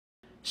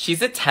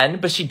She's a 10,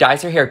 but she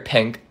dyes her hair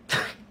pink.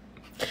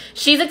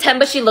 She's a 10,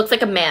 but she looks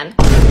like a man.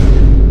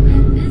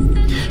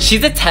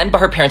 She's a 10, but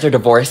her parents are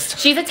divorced.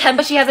 She's a 10,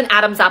 but she has an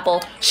Adam's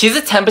apple. She's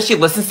a 10, but she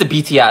listens to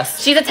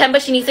BTS. She's a 10,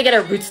 but she needs to get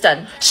her roots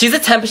done. She's a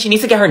 10, but she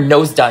needs to get her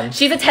nose done.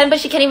 She's a 10, but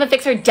she can't even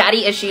fix her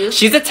daddy issues.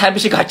 She's a 10,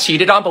 but she got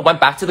cheated on, but went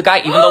back to the guy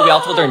even though we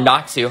all told her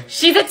not to.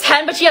 She's a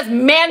 10, but she has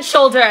man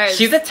shoulders.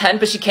 She's a 10,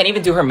 but she can't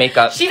even do her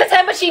makeup. She's a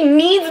 10, but she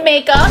needs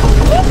makeup.